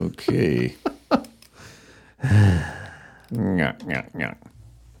Okay. Nyah, nyah, nyah.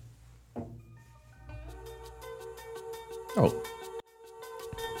 Oh.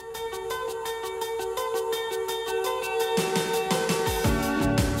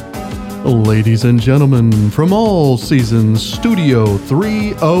 Ladies and gentlemen, from All Seasons Studio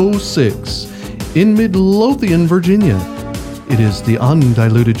 306 in Midlothian, Virginia, it is The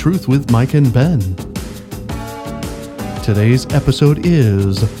Undiluted Truth with Mike and Ben. Today's episode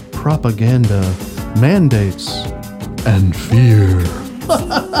is Propaganda, Mandates, and Fear.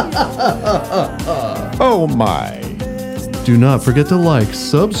 Oh my. Do not forget to like,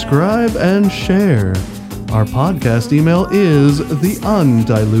 subscribe, and share. Our podcast email is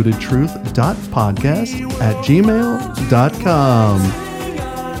theundilutedtruth.podcast@gmail.com.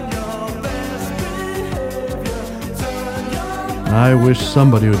 I wish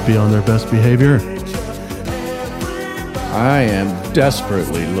somebody would be on their best behavior. I am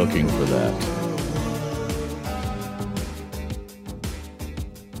desperately looking for that.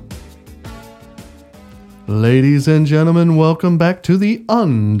 Ladies and gentlemen, welcome back to The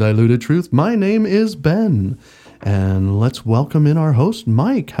Undiluted Truth. My name is Ben, and let's welcome in our host,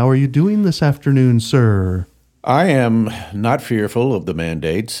 Mike. How are you doing this afternoon, sir? I am not fearful of the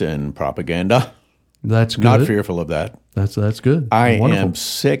mandates and propaganda. That's good. Not fearful of that. That's good. I Wonderful. am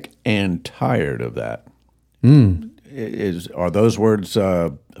sick and tired of that. Are those words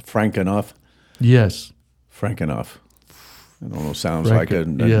frank enough? Yes. Frank enough. It almost sounds Frank- like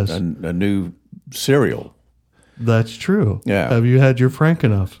yes. a new cereal. That's true. Yeah. Have you had your Frank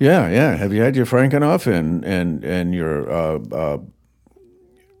enough? Yeah. Have you had your frank enough and your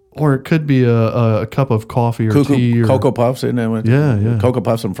Or it could be a cup of coffee or tea. Or, Cocoa Puffs? Isn't that what? Yeah. Cocoa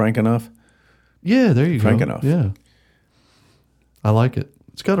Puffs and frank enough? Yeah, there you go. Frank enough. Yeah. I like it.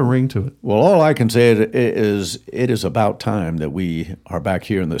 It's got a ring to it. Well, all I can say is it is about time that we are back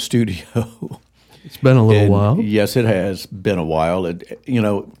here in the studio. It's been a little And while. Yes, it has been a while.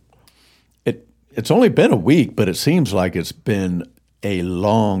 It's only been a week, but it seems like it's been a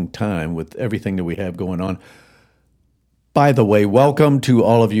long time with everything that we have going on. By the way, welcome to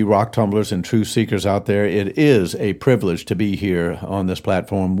all of you rock tumblers and truth seekers out there. It is a privilege to be here on this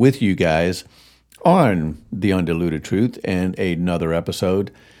platform with you guys on The Undiluted Truth and another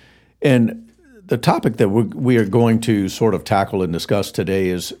episode. And the topic that we are going to sort of tackle and discuss today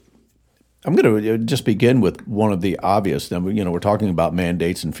is, I'm going to just begin with one of the obvious. We're talking about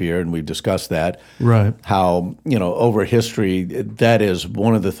mandates and fear, and we've discussed that. Right. How, over history, that is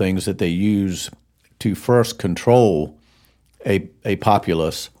one of the things that they use to first control a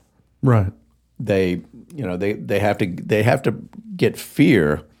populace. Right. They have to get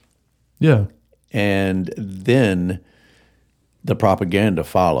fear, Yeah. and then the propaganda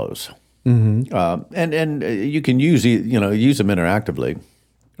follows. Mm-hmm. And you can use them interactively.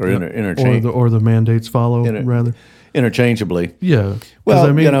 Or interchange, or the mandates follow, rather. Interchangeably. Yeah.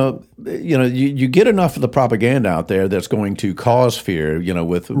 Well, you get enough of the propaganda out there that's going to cause fear.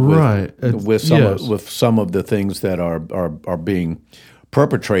 With some of the things that are being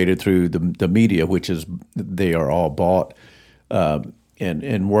perpetrated through the media, which is they are all bought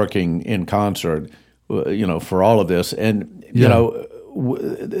and working in concert. For all of this, and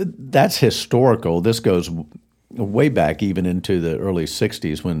that's historical. This goes way back even into the early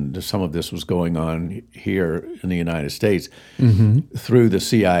 60s when some of this was going on here in the United States through the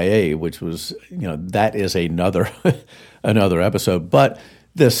CIA, which was, that is another episode. But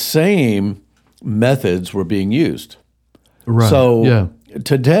the same methods were being used. Right. So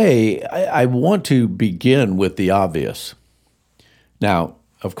today I want to begin with the obvious. Now,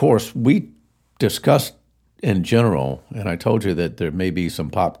 of course, we discussed in general, and I told you that there may be some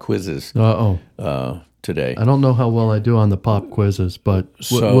pop quizzes today. I don't know how well I do on the pop quizzes, but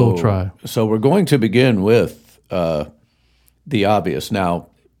we'll try. So we're going to begin with the obvious. Now,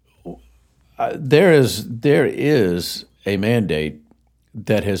 there is a mandate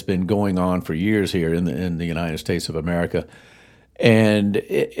that has been going on for years here in the United States of America, and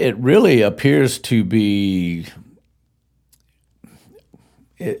it really appears to be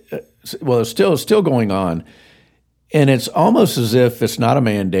it's still going on, and it's almost as if it's not a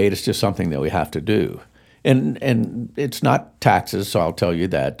mandate; it's just something that we have to do. And it's not taxes, so I'll tell you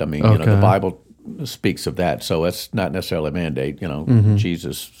that. I mean, the Bible speaks of that, so it's not necessarily a mandate.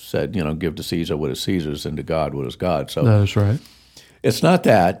 Jesus said, give to Caesar what is Caesar's and to God what is God's. So that is right. It's not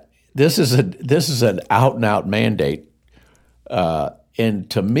that. This is an out and out mandate, and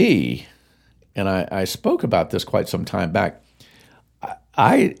to me, and I spoke about this quite some time back.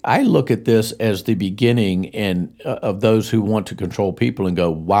 I look at this as the beginning of those who want to control people and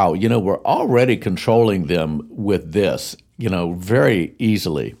go, wow, we're already controlling them with this, very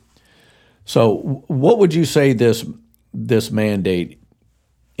easily. So, what would you say this mandate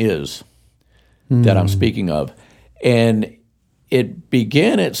is that I'm speaking of? And it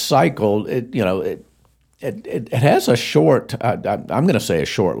began its cycle. It has a short. I'm going to say a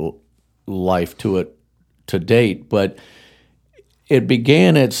short life to it to date, but it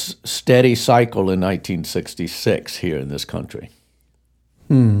began its steady cycle in 1966 here in this country.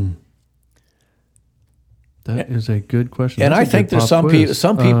 That is a good question. And That's I a think good there's pop some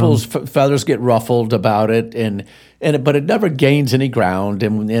quiz. people's feathers get ruffled about it, but it never gains any ground,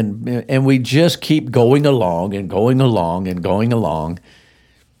 and we just keep going along and going along and going along,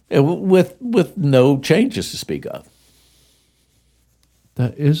 with no changes to speak of.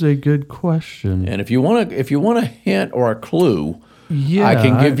 That is a good question. And if you want a hint or a clue, Yeah, I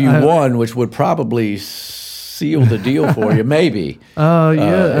can give you one, which would probably seal the deal for you. Maybe.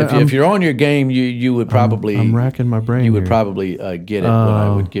 If you're on your game, you would probably. I'm racking my brain. You would here. probably get it when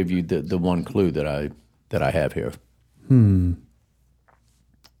I would give you the one clue that I have here.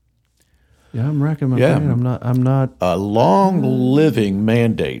 Yeah, I'm racking my brain. I'm not A long living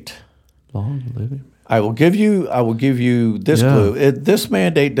mandate. long living. I will give you this clue. This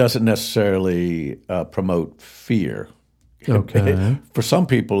mandate doesn't necessarily promote fear. Okay. For some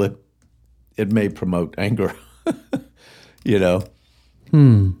people, it may promote anger,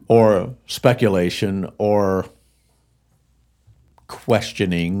 or speculation or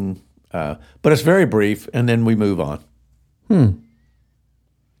questioning. But it's very brief, and then we move on.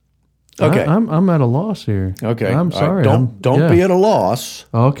 Okay. I'm at a loss here. Okay. I'm All sorry. right. Don't be at a loss.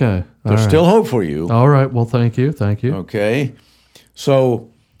 Okay. There's still hope for you. All right. Well, thank you. Thank you. Okay.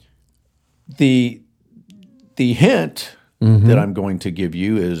 So the hint that I'm going to give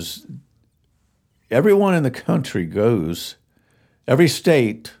you is everyone in the country every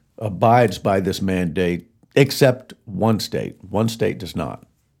state abides by this mandate except one state. One state does not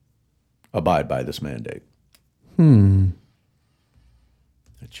abide by this mandate. That's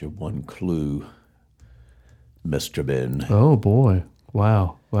your one clue, Mr. Ben. Oh boy.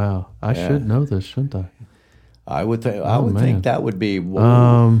 Wow. I should know this, shouldn't I? I would think that would be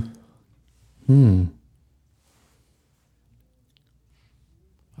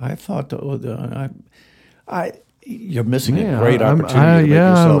I thought you're missing a great opportunity to make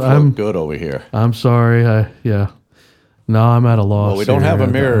yourself look good over here. I'm sorry. No, I'm at a loss. Well, we don't here. have a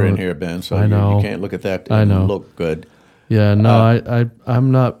mirror in here, Ben, so I know. you can't look at that and look good. Yeah, no,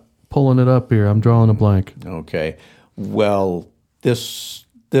 I'm not pulling it up here. I'm drawing a blank. Okay. Well, this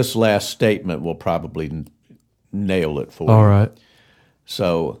last statement will probably nail it for you. All right.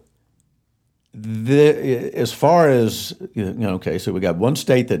 So, as far as okay, so we got one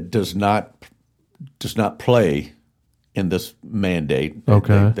state that does not play in this mandate.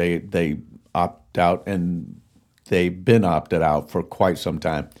 Okay. They opt out, and they've been opted out for quite some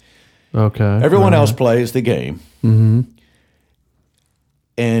time. Okay. Everyone else plays the game. Mm-hmm.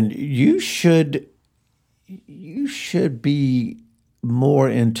 And you should be more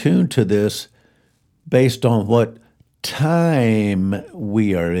in tune to this based on what time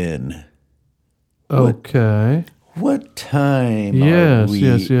we are in. Okay. What time Yes, are we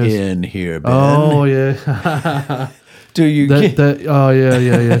yes. in here, Ben? Oh yeah. Do you get that? Oh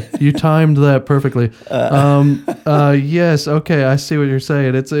yeah. You timed that perfectly. Yes. Okay. I see what you're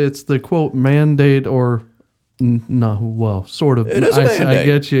saying. It's the quote mandate or no. Well, sort of. It is a mandate. I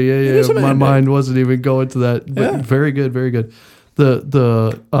get you. Yeah. is a My mandate. mind wasn't even going to that. But very good. Very good.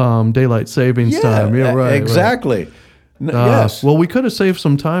 The daylight savings time. Yeah. Right. Exactly. Yes. Well, we could have saved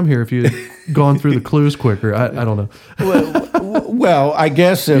some time here if you had gone through the clues quicker. I don't know. Well, I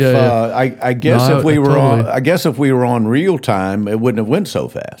guess if I guess No, if we were totally. on I guess if we were on real time, it wouldn't have went so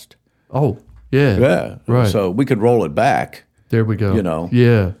fast. Oh, yeah. Yeah. Right. So we could roll it back. There we go.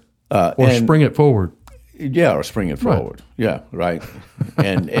 Yeah. Or and- spring it forward. Yeah, or spring it forward. Yeah, right.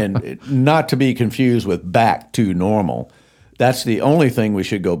 and not to be confused with back to normal. That's the only thing we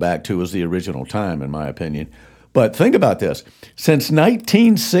should go back to is the original time, in my opinion. But think about this. Since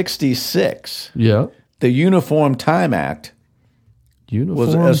 1966, Yeah. the Uniform Time Act was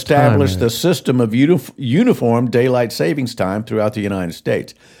Uniform established time. the system of uniform daylight savings time throughout the United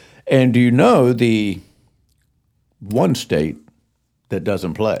States. And do you know the one state that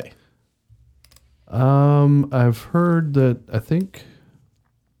doesn't play? I've heard that I think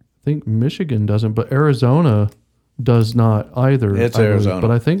Michigan doesn't, but Arizona does not either. It's I believe. Arizona.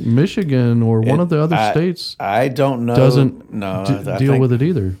 But I think Michigan or one of the other states I don't know. doesn't no, I deal think- with it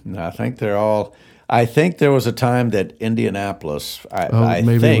either. No, I think they're all. I think there was a time that Indianapolis. I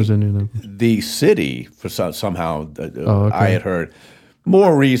Maybe think it was Indiana. the city for somehow. okay. I had heard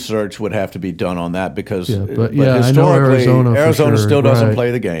more research would have to be done on that because. Yeah, but I know historically, Arizona for sure, still doesn't right.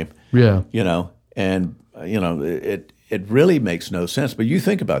 play the game. Yeah. And it really makes no sense. But you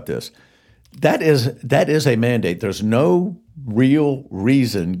think about this. That is a mandate. There's no real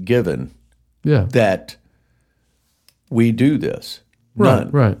reason given Yeah. that we do this. Right,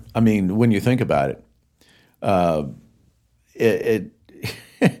 None. right. I mean, when you think about it,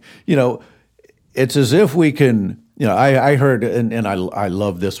 it's as if we can. I heard, and I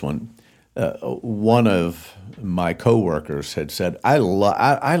love this one. One of my coworkers had said, "I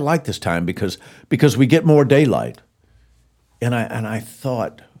like this time because we get more daylight," and I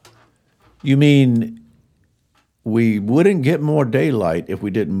thought, you mean we wouldn't get more daylight if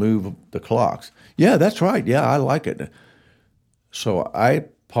we didn't move the clocks? Yeah, that's right. Yeah, I like it. So I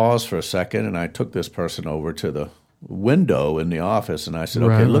paused for a second, and I took this person over to the window in the office, and I said,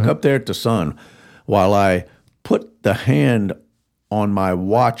 "Okay, look up there at the sun," while I put the hand on my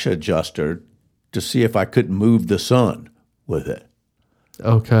watch adjuster to see if I could move the sun with it.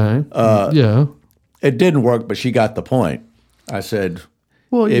 Okay. Yeah. It didn't work, but she got the point. I said,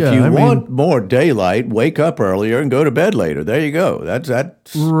 Well, if you want more daylight, wake up earlier and go to bed later. There you go. That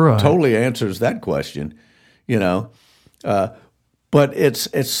Right. totally answers that question, But it's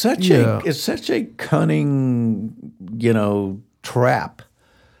such a cunning, trap,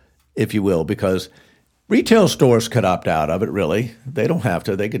 if you will, because retail stores could opt out of it. Really, they don't have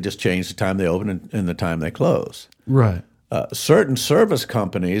to. They could just change the time they open and the time they close. Right. Certain service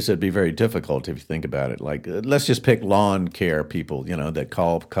companies, it'd be very difficult if you think about it. Like, let's just pick lawn care people, that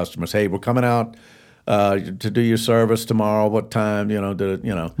call customers, "Hey, we're coming out to do your service tomorrow. What time?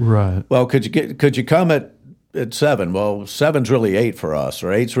 Right. Well, could you come at 7? Well, 7's really 8 for us,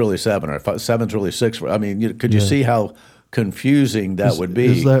 or 8's really 7, or 7's really 6 for. I mean, could you see how confusing that would be?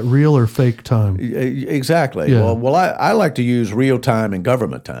 Is that real or fake time? Exactly. Yeah. Well, I like to use real time and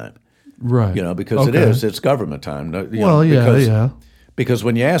government time. Right. Because it's government time. Because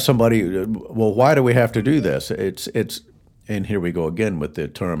when you ask somebody, well, why do we have to do this? It's and here we go again with the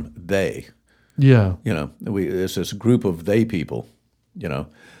term they. Yeah. It's this group of they people.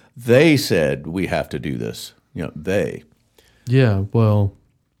 They said we have to do this. They. Yeah. Well,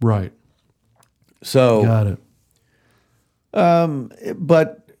 right. So Got it.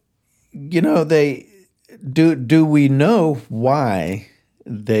 But they do we know why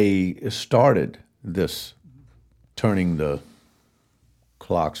they started this turning the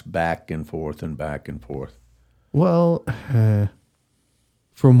clocks back and forth and back and forth? Well,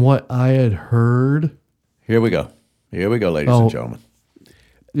 from what I had heard, Here we go, ladies and gentlemen.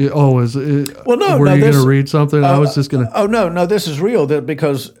 Is it? Well, no. Were no, you this, going to read something? I was just going to. Oh no, this is real.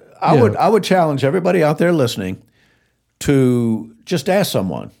 Because I would challenge everybody out there listening to just ask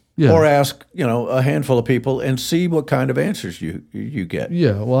someone. Yeah. Or ask, a handful of people and see what kind of answers you get.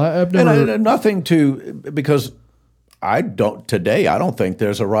 Yeah, well, I've never... And nothing because I don't think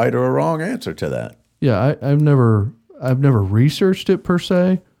there's a right or a wrong answer to that. Yeah, I've never researched it per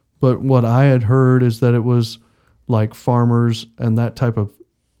se, but what I had heard is that it was like farmers and that type of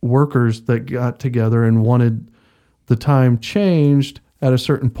workers that got together and wanted the time changed at a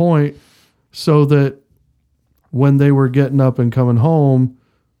certain point so that when they were getting up and coming home...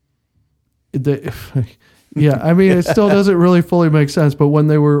 Yeah, I mean, it still doesn't really fully make sense. But when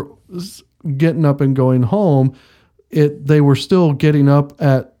they were getting up and going home, they were still getting up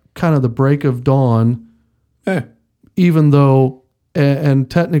at kind of the break of dawn, even though, and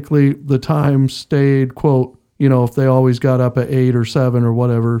technically the time stayed, quote, if they always got up at 8 or 7 or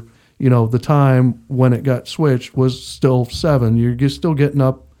whatever, the time when it got switched was still 7. You're still getting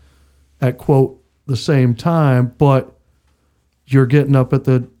up at, quote, the same time, but you're getting up at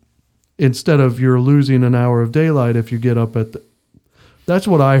instead of you're losing an hour of daylight if you get up that's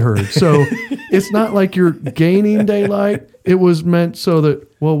what I heard. So it's not like you're gaining daylight. It was meant so that,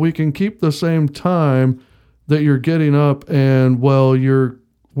 we can keep the same time that you're getting up and, you're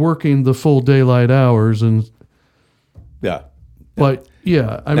working the full daylight hours. And yeah. But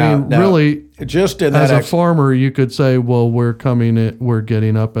yeah, I mean, really, just in as a farmer, you could say, we're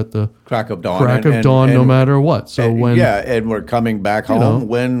getting up at the crack of dawn, no matter what. So and we're coming back home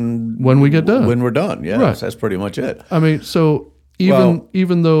when we get done, when we're done. Yes, right. That's pretty much it. I mean, so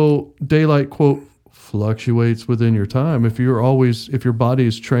even though daylight, quote, fluctuates within your time, if your body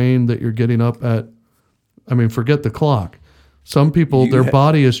is trained that you're getting up at, forget the clock. Some people, their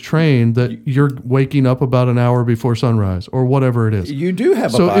body is trained that you're waking up about an hour before sunrise or whatever it is. You do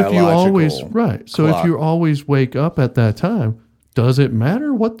have a biological clock. So if you always wake up at that time, does it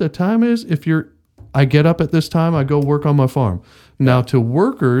matter what the time is? I get up at this time, I go work on my farm. Now to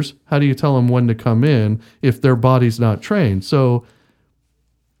workers, how do you tell them when to come in if their body's not trained? So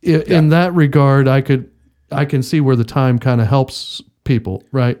in that regard, I can see where the time kind of helps people,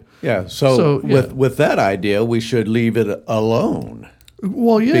 right? Yeah. So with that idea, we should leave it alone.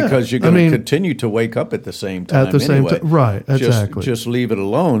 Well, yeah, because you're going to continue to wake up at the same time. At the same time, right? Exactly. Just leave it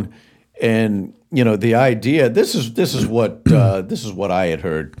alone. And the idea. This is what this is what I had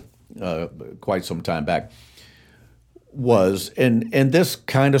heard quite some time back. Was and this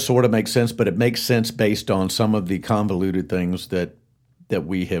kind of sort of makes sense, but it makes sense based on some of the convoluted things that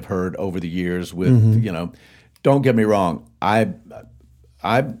we have heard over the years. With don't get me wrong, I'm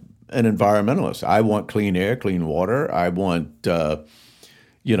an environmentalist. I want clean air, clean water. I want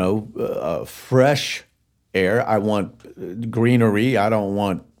fresh air. I want greenery. I don't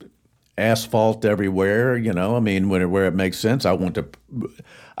want asphalt everywhere. Where it makes sense. I want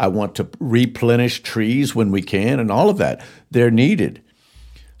to replenish trees when we can, and all of that. They're needed.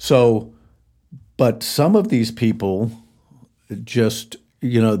 So, but some of these people just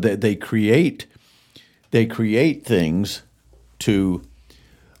they create things to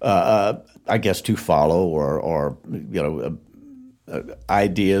I guess to follow or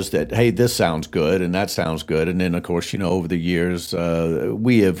ideas that, hey, this sounds good and that sounds good, and then of course over the years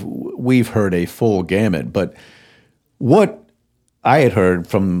we've heard a full gamut. But what I had heard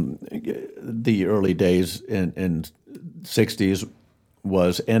from the early days in 60s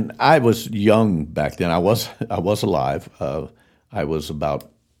was, and I was young back then. I was alive. I was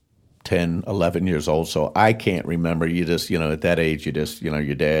about 10, 11 years old, so I can't remember. You just, at that age, you just,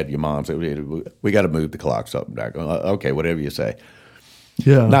 your dad, your mom said, we got to move the clocks up and back. Okay, whatever you say.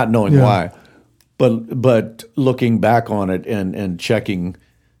 Yeah. Not knowing why. But looking back on it and checking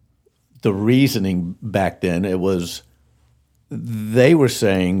the reasoning back then, they were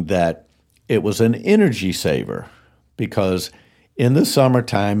saying that it was an energy saver because in the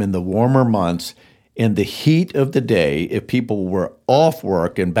summertime, in the warmer months, in the heat of the day, if people were off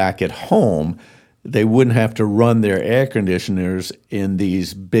work and back at home, they wouldn't have to run their air conditioners in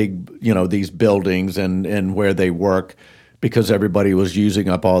these big, these buildings and where they work, because everybody was using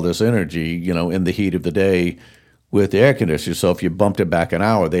up all this energy, in the heat of the day with the air conditioners. So if you bumped it back an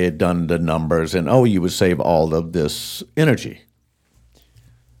hour, they had done the numbers, and you would save all of this energy.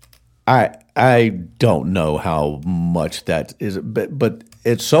 I don't know how much that is, but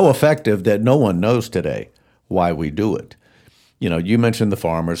it's so effective that no one knows today why we do it. You mentioned the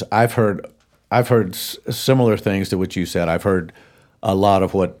farmers. I've heard similar things to what you said. I've heard a lot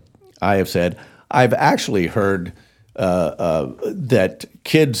of what I have said. I've actually heard that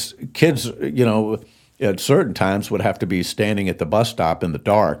kids, at certain times would have to be standing at the bus stop in the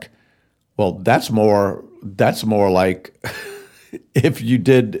dark. Well, that's more like if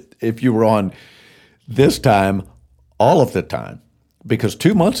you were on this time all of the time. Because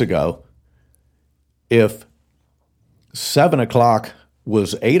 2 months ago, if 7 o'clock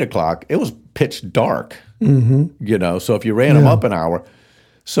was 8 o'clock, it was pitch dark. Mm-hmm. So if you ran them up an hour.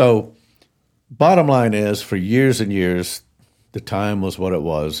 So bottom line is, for years and years, the time was what it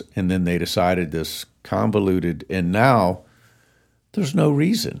was, and then they decided this convoluted, and now there's no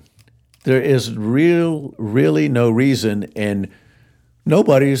reason. There is really no reason, and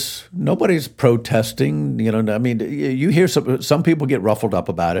nobody's protesting. You hear some people get ruffled up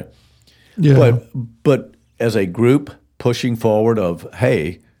about it. Yeah. But as a group pushing forward of,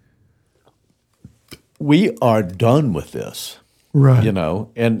 hey, we are done with this. Right.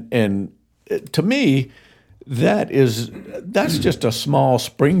 And to me, that's just a small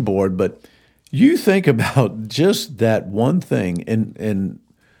springboard. But you think about just that one thing, and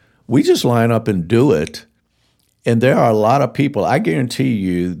we just line up and do it. And there are a lot of people, I guarantee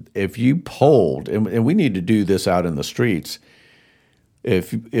you, if you polled, and we need to do this out in the streets,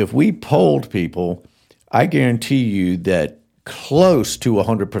 if we polled people, I guarantee you that close to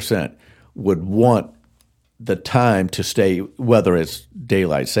 100% would want the time to stay, whether it's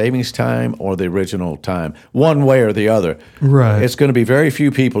daylight savings time or the original time, one way or the other. Right. It's going to be very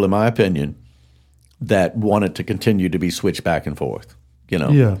few people, in my opinion, that want it to continue to be switched back and forth.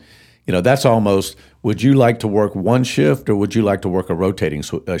 Yeah. That's almost, would you like to work one shift, or would you like to work a rotating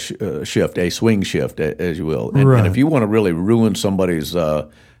shift, a swing shift, as you will? And if you want to really ruin somebody's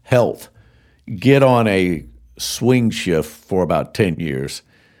health, get on a swing shift for about 10 years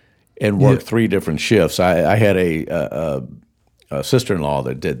and work 3 different shifts. I had a sister-in-law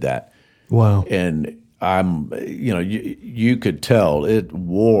that did that. Wow. And you could tell it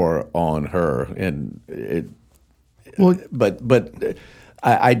wore on her, and but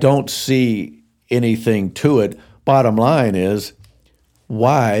I don't see anything to it. Bottom line is,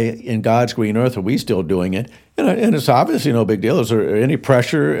 why in God's green earth are we still doing it? And it's obviously no big deal. Is there any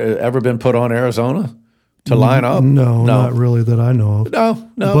pressure ever been put on Arizona to line up? No, not really that I know of.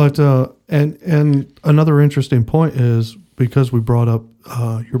 No. But and another interesting point is, because we brought up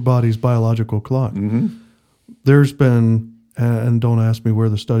your body's biological clock. Mm-hmm. There's been, and don't ask me where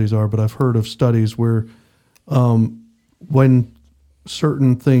the studies are, but I've heard of studies where when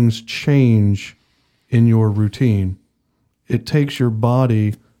certain things change in your routine, it takes your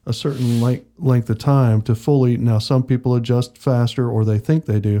body a certain length of time to fully, now some people adjust faster or they think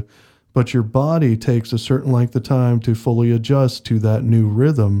they do, but your body takes a certain length of time to fully adjust to that new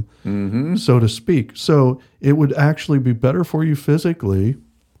rhythm, so to speak. So it would actually be better for you physically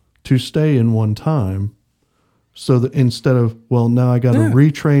to stay in one time, so that instead of, well, now I got to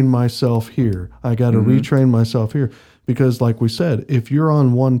retrain myself here. I got to retrain myself here. Because like we said, if you're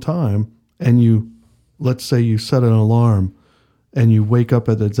on one time and you, let's say you set an alarm and you wake up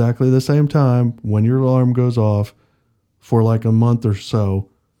at exactly the same time when your alarm goes off for like a month or so,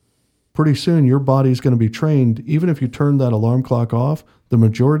 pretty soon your body's going to be trained. Even if you turn that alarm clock off, the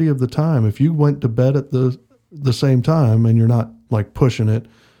majority of the time, if you went to bed at the same time and you're not like pushing it,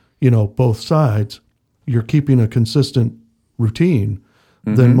 both sides, you're keeping a consistent routine,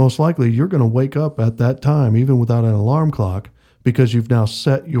 then most likely you're going to wake up at that time, even without an alarm clock, because you've now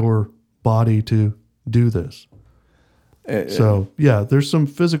set your body to do this. So yeah, there's some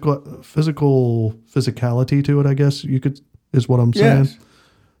physicality to it, I guess is what I'm saying.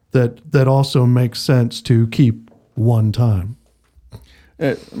 Yes. That also makes sense to keep one time.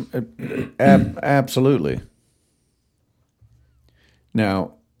 Absolutely.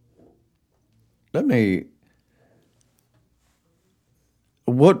 Now,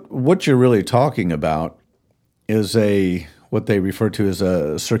 what you're really talking about is what they refer to as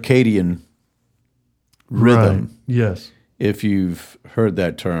a circadian rhythm. Right. Yes. If you've heard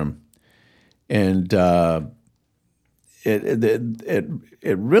that term. And it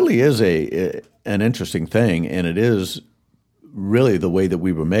really is an interesting thing, and it is really the way that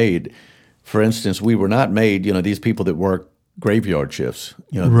we were made. For instance, we were not made, these people that work graveyard shifts.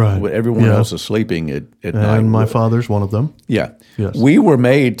 Right. Everyone else is sleeping at night. And my father's one of them. Yeah. Yes. We were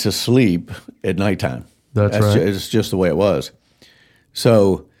made to sleep at nighttime. That's right. It's just the way it was.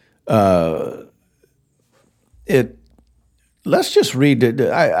 So let's just read it.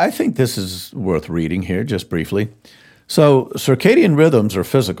 I think this is worth reading here just briefly. So circadian rhythms are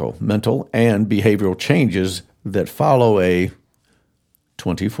physical, mental, and behavioral changes that follow a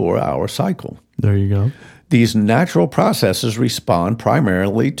 24-hour cycle. There you go. These natural processes respond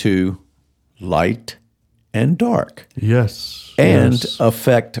primarily to light and dark. Yes. And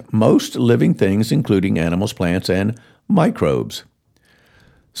affect most living things, including animals, plants, and microbes.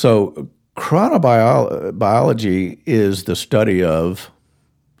 So chronobiology is the study of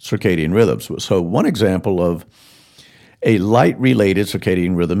circadian rhythms. So one example of a light-related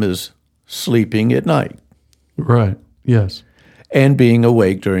circadian rhythm is sleeping at night. Right. Yes. And being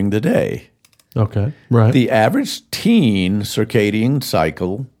awake during the day. Okay. Right. The average teen circadian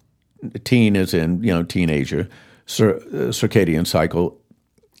cycle, teen is in, teenager, circadian cycle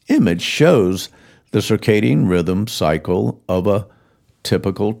image shows the circadian rhythm cycle of a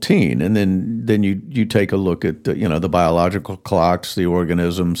typical teen. And then you take a look at, the biological clocks, the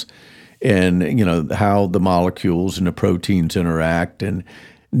organisms, and, how the molecules and the proteins interact. And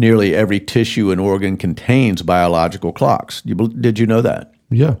nearly every tissue and organ contains biological clocks. Did you know that?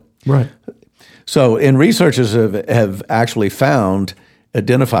 Yeah, right. So, and researchers have actually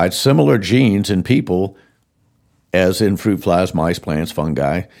identified similar genes in people as in fruit flies, mice, plants,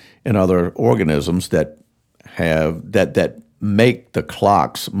 fungi, and other organisms that make the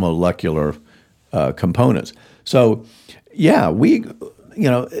clock's molecular components. So, yeah, we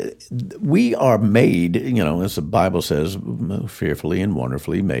are made, as the Bible says, fearfully and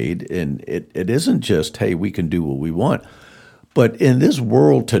wonderfully made, and it isn't just, hey, we can do what we want. But in this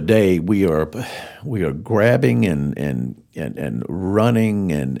world today, we are grabbing and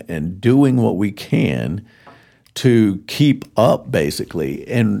running and doing what we can to keep up, basically.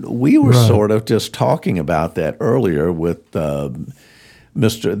 And we were sort of just talking about that earlier with the other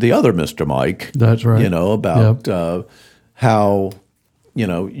Mr. Mike. That's right. About how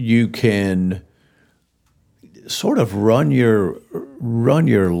you can sort of run your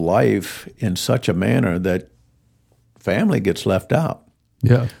life in such a manner that family gets left out.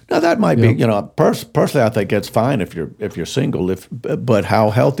 Yeah. Now that might be, personally, I think it's fine if you're single. But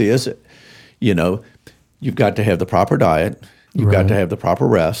how healthy is it? You've got to have the proper diet. You've got to have the proper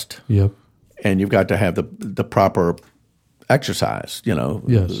rest. Yep. And you've got to have the proper exercise.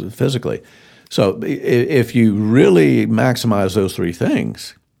 Physically. So if you really maximize those three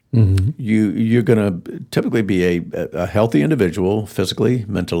things, you're going to typically be a healthy individual, physically,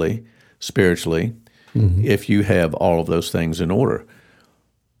 mentally, spiritually. If you have all of those things in order.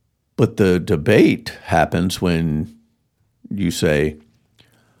 But the debate happens when you say,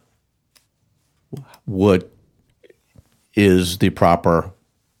 what is the proper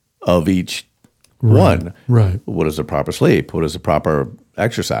of each one? Right. What is the proper sleep? What is the proper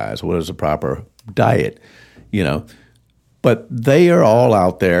exercise? What is the proper diet? But they are all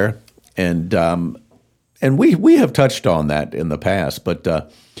out there, and we have touched on that in the past.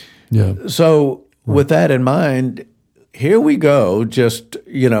 But so with that in mind, here we go. Just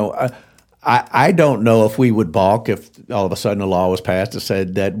I don't know if we would balk if all of a sudden a law was passed that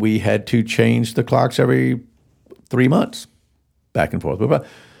said that we had to change the clocks every 3 months, back and forth.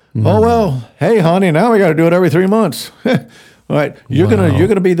 Oh well, hey honey, now we got to do it every 3 months. All right, you're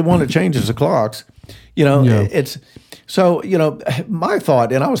gonna be the one that changes the clocks. It's so my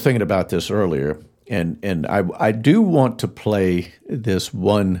thought, and I was thinking about this earlier, and I do want to play this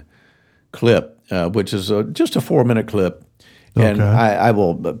one clip, which is just a 4-minute clip. And I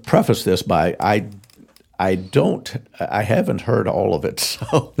will preface this by I haven't heard all of it.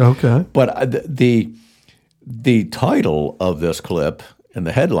 So but the title of this clip and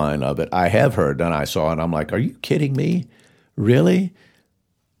the headline of it I have heard, and I saw, and I'm like, are you kidding me? Really?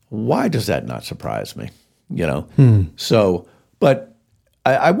 Why does that not surprise me? So, but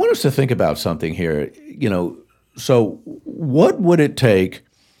I want us to think about something here. So what would it take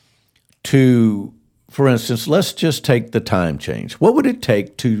to, for instance, let's just take the time change. What would it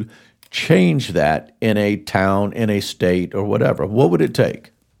take to change that in a town, in a state, or whatever? What would it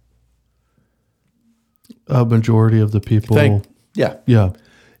take? A majority of the people,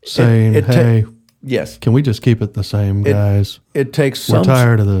 saying, "Hey, yes, can we just keep it the same, guys? It takes. We're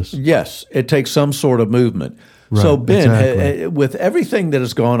tired of this." Yes, it takes some sort of movement. Right, so, Ben, exactly. With everything that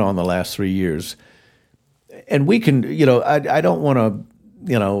has gone on the last 3 years, and we can, I don't want to,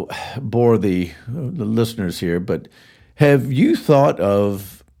 bore the listeners here, but have you thought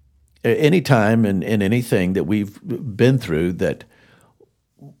of any time in anything that we've been through that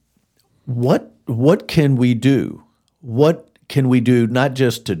what can we do? What can we do, not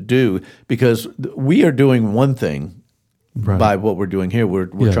just to do, because we are doing one thing by what we're doing here.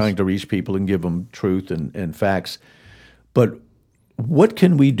 We're trying to reach people and give them truth and facts. But what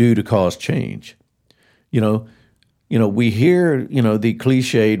can we do to cause change? We hear, the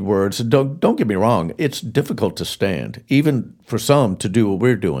cliched words. Don't get me wrong. It's difficult to stand, even for some, to do what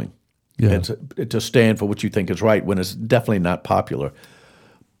we're doing. Yeah. To stand for what you think is right when it's definitely not popular.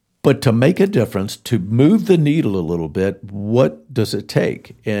 But to make a difference, to move the needle a little bit, what does it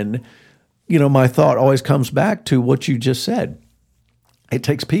take? And, my thought always comes back to what you just said. It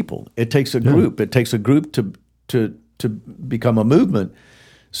takes people. It takes a group. It takes a group to become a movement.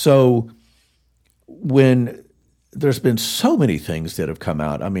 So when there's been so many things that have come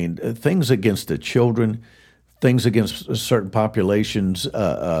out, I mean, things against the children, things against certain populations,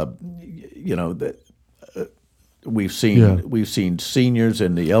 that we've seen seniors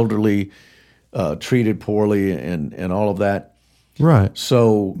and the elderly treated poorly and all of that. Right.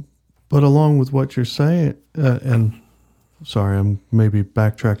 So, but along with what you're saying, and sorry, I'm maybe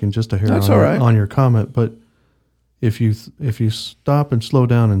backtracking just a hair on your comment, but if you stop and slow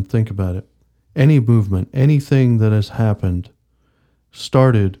down and think about it, any movement, anything that has happened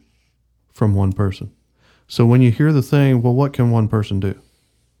started from one person. So when you hear the thing, well, what can one person do?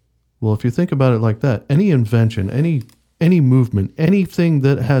 Well, if you think about it like that, any invention, any movement, anything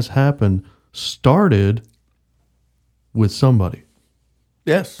that has happened started with somebody.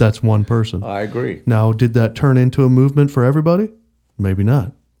 Yes. That's one person. I agree. Now, did that turn into a movement for everybody? Maybe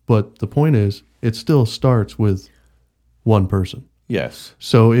not. But the point is, it still starts with one person. Yes.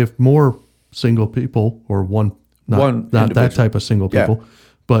 So if more single people, or not that type of single people,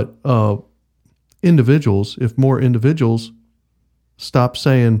 but individuals, if more individuals stop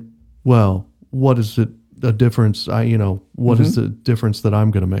saying, well, what is it, a difference? What is the difference that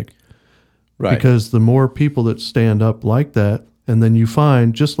I'm going to make? Right. Because the more people that stand up like that, and then you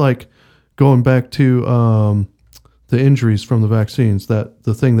find, just like going back to the injuries from the vaccines, that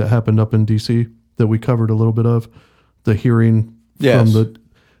the thing that happened up in D.C. that we covered a little bit of, the hearing from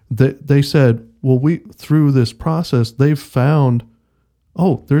they said, well, through this process, they've found,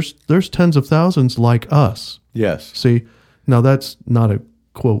 there's tens of thousands like us. Yes. See, now that's not a,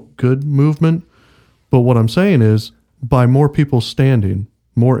 quote, good movement, but what I'm saying is, by more people standing,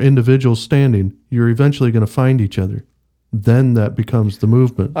 more individuals standing, you're eventually going to find each other. Then that becomes the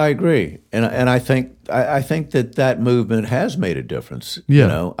movement. I agree, and I think that movement has made a difference.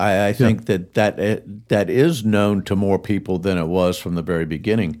 Yeah. I think that is known to more people than it was from the very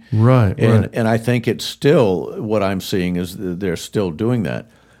beginning. Right. And I think it's still, what I'm seeing is they're still doing that.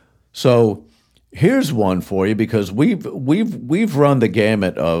 So here's one for you, because we've run the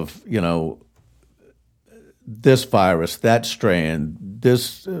gamut of this virus, that strand,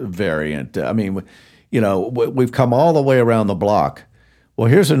 this variant. I mean, we've come all the way around the block. Well,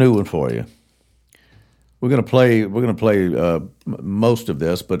 here's a new one for you. We're gonna play most of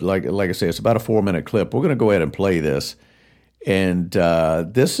this, but like I say, it's about a 4-minute clip. We're gonna go ahead and play this, and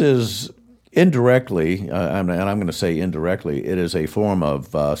this is indirectly, and I'm going to say indirectly, it is a form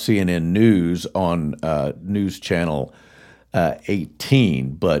of CNN News on News Channel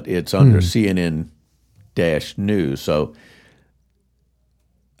 18, but it's under CNN-News. So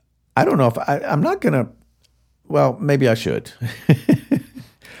I don't know if I'm not going to. Well, maybe I should.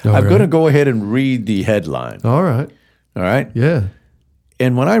 I'm going to go ahead and read the headline. All right. All right? Yeah.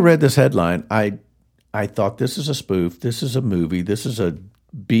 And when I read this headline, I thought, this is a spoof. This is a movie. This is a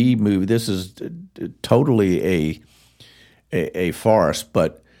B movie. This is totally a farce.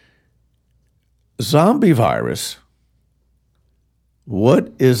 But zombie virus.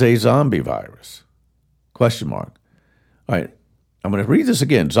 What is a zombie virus? Question mark. All right. I'm going to read this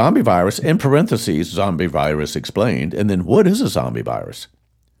again. Zombie virus, in parentheses, zombie virus explained. And then what is a zombie virus?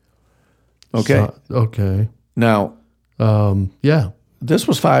 Okay. Okay. Now, yeah. This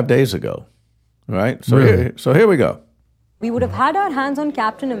was 5 days ago, right? So, really? Here we go. We would have had our hands on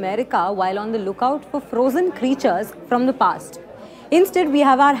Captain America while on the lookout for frozen creatures from the past. Instead, we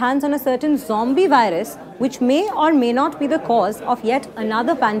have our hands on a certain zombie virus, which may or may not be the cause of yet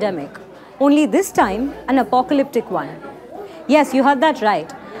another pandemic. Only this time, an apocalyptic one. Yes, you heard that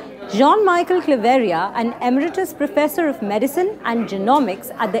right. Jean-Michel Claveria, an emeritus professor of medicine and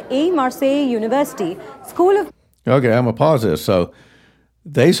genomics at the Aix-Marseille University School of... Okay, I'm going to pause this. So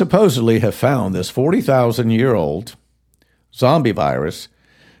they supposedly have found this 40,000-year-old zombie virus.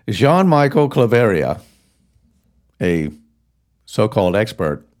 Jean-Michel Claveria, a so-called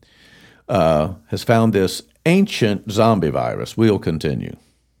expert, has found this ancient zombie virus. We'll continue.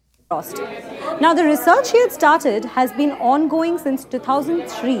 Now, the research he had started has been ongoing since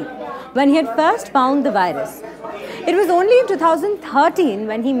 2003, when he had first found the virus. It was only in 2013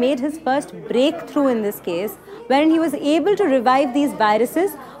 when he made his first breakthrough in this case, wherein he was able to revive these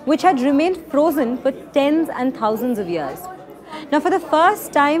viruses which had remained frozen for tens and thousands of years. Now, for the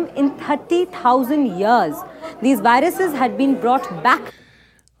first time in 30,000 years, these viruses had been brought back.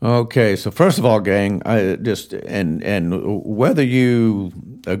 Okay, so first of all, gang, and whether you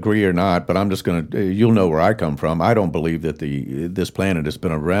agree or not, but I'm just going to, you'll know where I come from. I don't believe that this planet has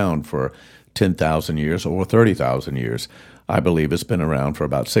been around for 10,000 years or 30,000 years. I believe it's been around for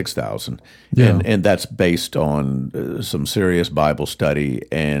about 6,000. Yeah. And that's based on some serious Bible study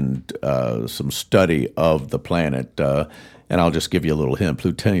and some study of the planet. And I'll just give you a little hint,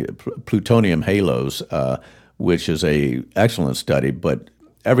 plutonium halos, which is a excellent study, but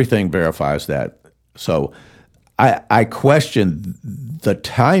everything verifies that. So I question the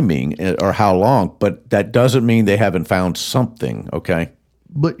timing or how long, but that doesn't mean they haven't found something, okay?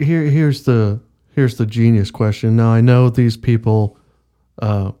 But here's the genius question. Now, I know these people,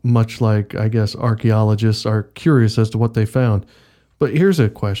 much like, I guess, archaeologists, are curious as to what they found. But here's a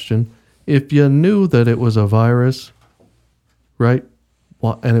question. If you knew that it was a virus, right,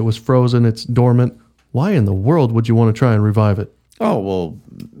 and it was frozen, it's dormant, why in the world would you want to try and revive it? Oh, well,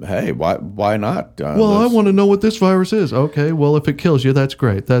 hey, why not? Well, I want to know what this virus is. Okay, well, if it kills you, that's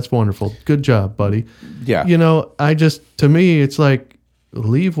great. That's wonderful. Good job, buddy. Yeah. You know, to me, it's like,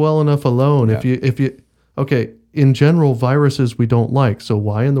 leave well enough alone. Yeah. If you, okay, in general, viruses we don't like. So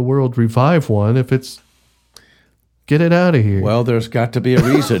why in the world revive one if it's, get it out of here? Well, there's got to be a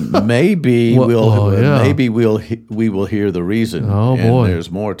reason. Maybe we will hear the reason. Oh, and boy.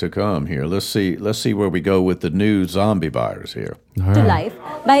 There's more to come here. Let's see where we go with the new zombie virus here. All To right. life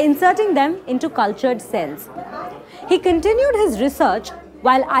by inserting them into cultured cells. He continued his research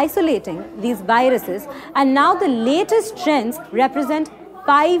while isolating these viruses, and now the latest trends represent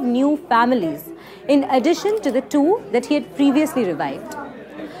 5 new families, in addition to the 2 that he had previously revived.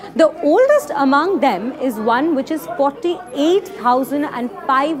 The oldest among them is one which is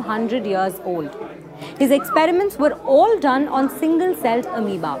 48,500 years old. His experiments were all done on single-celled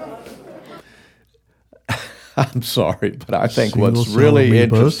amoeba. I'm sorry, but I think Single what's cell really amoebas.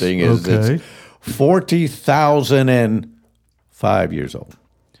 interesting is Okay. it's 40,005 years old.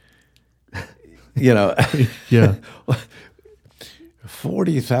 You know, Yeah.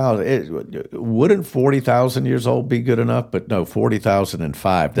 40,000. Wouldn't 40,000 years old be good enough? But no,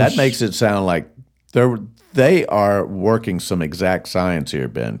 40,005. That makes it sound like they are working some exact science here,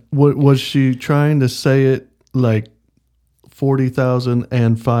 Ben. Was she trying to say it like 40,000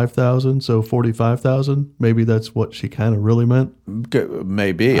 and 5,000, so 45,000? Maybe that's what she kind of really meant.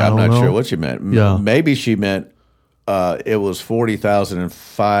 Maybe. I I'm don't not know. sure what she meant. Yeah. Maybe she meant it was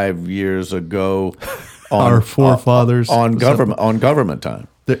 40,005 years ago, our forefathers on government time.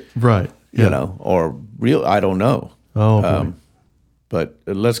 Right. Yeah. You know, or real. I don't know. Oh, boy. But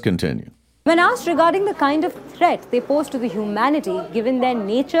let's continue. When asked regarding the kind of threat they pose to the humanity given their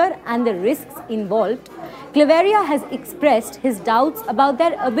nature and the risks involved, Claveria has expressed his doubts about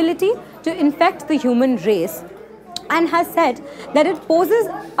their ability to infect the human race and has said that it poses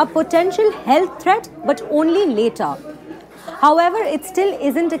a potential health threat, but only later. However, it still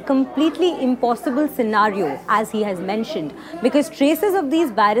isn't a completely impossible scenario, as he has mentioned, because traces of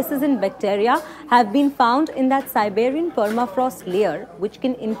these viruses and bacteria have been found in that Siberian permafrost layer, which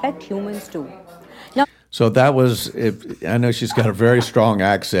can infect humans too. Now, So that was, I know she's got a very strong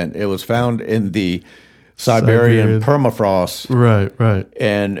accent. It was found in the Siberian permafrost. Right, right.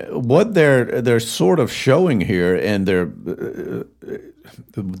 And what they're sort of showing here, and the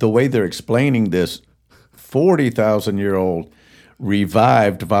way they're explaining this 40,000-year-old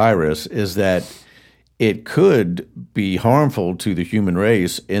revived virus is that it could be harmful to the human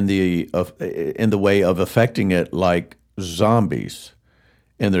race in the way of affecting it like zombies.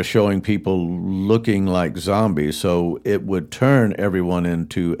 And they're showing people looking like zombies, so it would turn everyone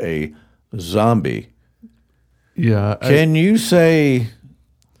into a zombie. Yeah. Can you say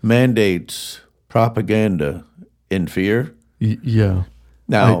mandates propaganda in fear? Yeah.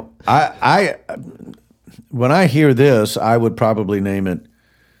 Now, I when I hear this, I would probably name it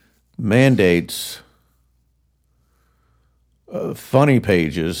mandates, funny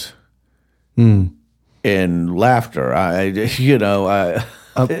pages, and laughter. I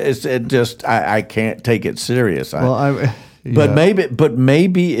can't take it serious. But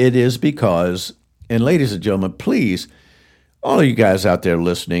maybe it is because. And ladies and gentlemen, please, all of you guys out there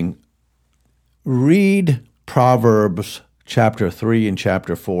listening, read Proverbs chapter 3 and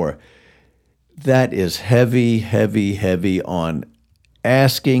chapter 4. That is heavy, heavy, heavy on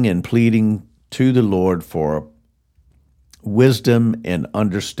asking and pleading to the Lord for wisdom and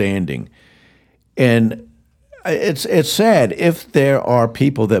understanding. And it's sad if there are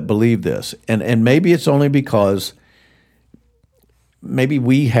people that believe this. And maybe it's only because maybe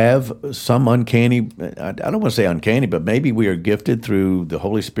we have some uncanny, I don't want to say uncanny, but maybe we are gifted through the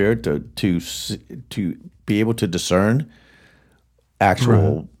Holy Spirit to be able to discern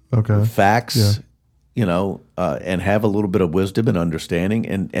actual facts, and have a little bit of wisdom and understanding.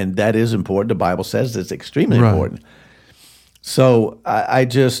 And that is important. The Bible says it's extremely important. So I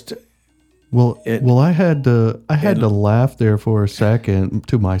just... I had to laugh there for a second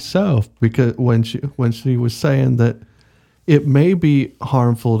to myself, because when she was saying that it may be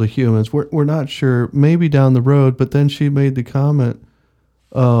harmful to humans, we're not sure, maybe down the road, but then she made the comment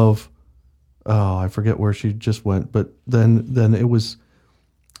of, I forget where she just went, but then it was,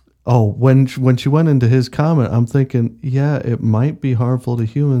 when she went into his comment, I'm thinking, yeah, it might be harmful to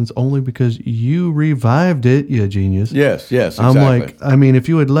humans only because you revived it, you genius. Yes, exactly. I'm like, if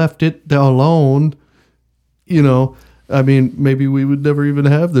you had left it alone, maybe we would never even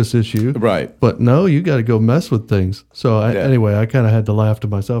have this issue. Right. But no, you got to go mess with things. So anyway, I kind of had to laugh to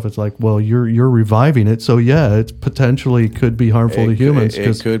myself. It's like, well, you're reviving it. So yeah, it potentially could be harmful to humans.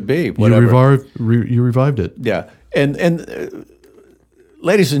 It could be. You revived it. Yeah. And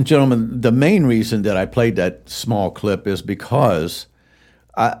ladies and gentlemen, the main reason that I played that small clip is because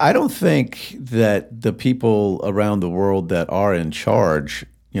I don't think that the people around the world that are in charge,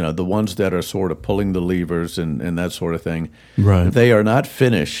 the ones that are sort of pulling the levers and that sort of thing, right, they are not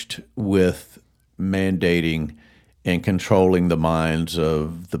finished with mandating and controlling the minds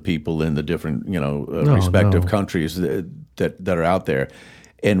of the people in the different, respective countries that are out there.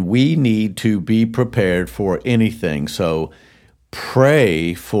 And we need to be prepared for anything. So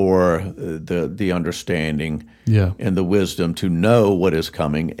pray for the understanding and the wisdom to know what is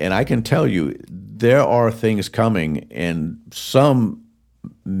coming. And I can tell you, there are things coming, and some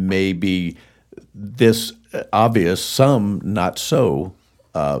may be this obvious, some not so,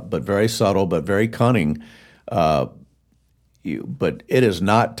 but very subtle, but very cunning. But it is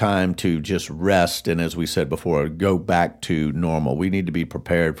not time to just rest and, as we said before, go back to normal. We need to be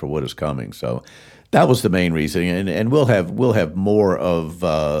prepared for what is coming. So that was the main reason, and we'll have more of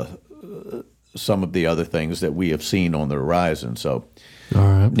some of the other things that we have seen on the horizon. So all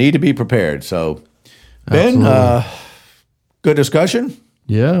right, need to be prepared. So Ben, good discussion.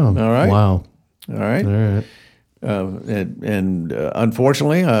 Yeah. All right. Wow. All right. All right. And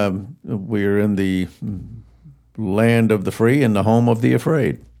unfortunately, we're in the land of the free and the home of the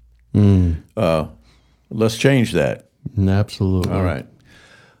afraid. Let's change that. Absolutely. All right.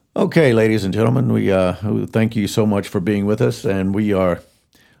 Okay, ladies and gentlemen, we thank you so much for being with us, and we are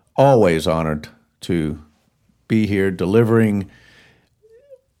always honored to be here delivering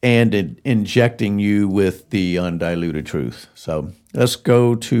and injecting you with the undiluted truth. So let's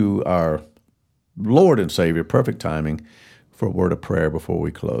go to our Lord and Savior, perfect timing, for a word of prayer before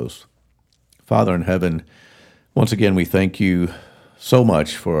we close. Father in heaven, once again, we thank you so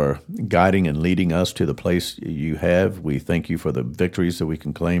much for guiding and leading us to the place you have. We thank you for the victories that we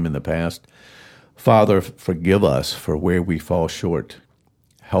can claim in the past. Father, forgive us for where we fall short.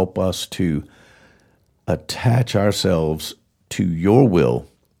 Help us to attach ourselves to your will,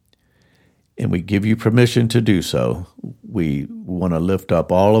 and we give you permission to do so. We want to lift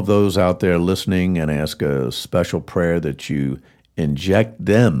up all of those out there listening and ask a special prayer that you inject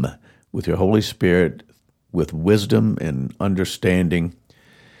them with your Holy Spirit, with wisdom and understanding,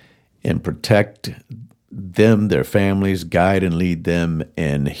 and protect them, their families, guide and lead them,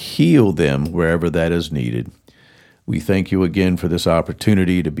 and heal them wherever that is needed. We thank you again for this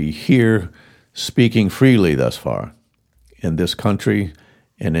opportunity to be here speaking freely thus far in this country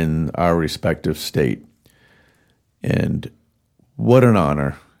and in our respective state. And what an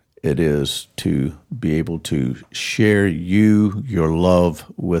honor it is to be able to share you, your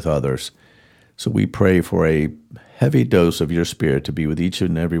love with others. So we pray for a heavy dose of your Spirit to be with each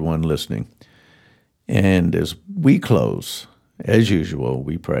and every one listening. And as we close, as usual,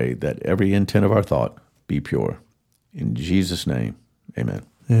 we pray that every intent of our thought be pure. In Jesus' name, amen.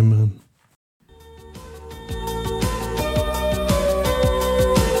 Amen.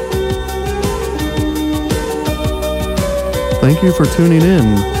 Thank you for tuning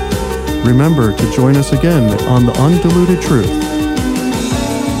in. Remember to join us again on The Undiluted Truth.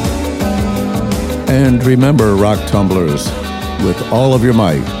 And remember, Rock Tumblers, with all of your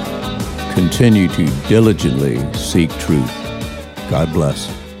might, continue to diligently seek truth. God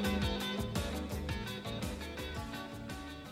bless.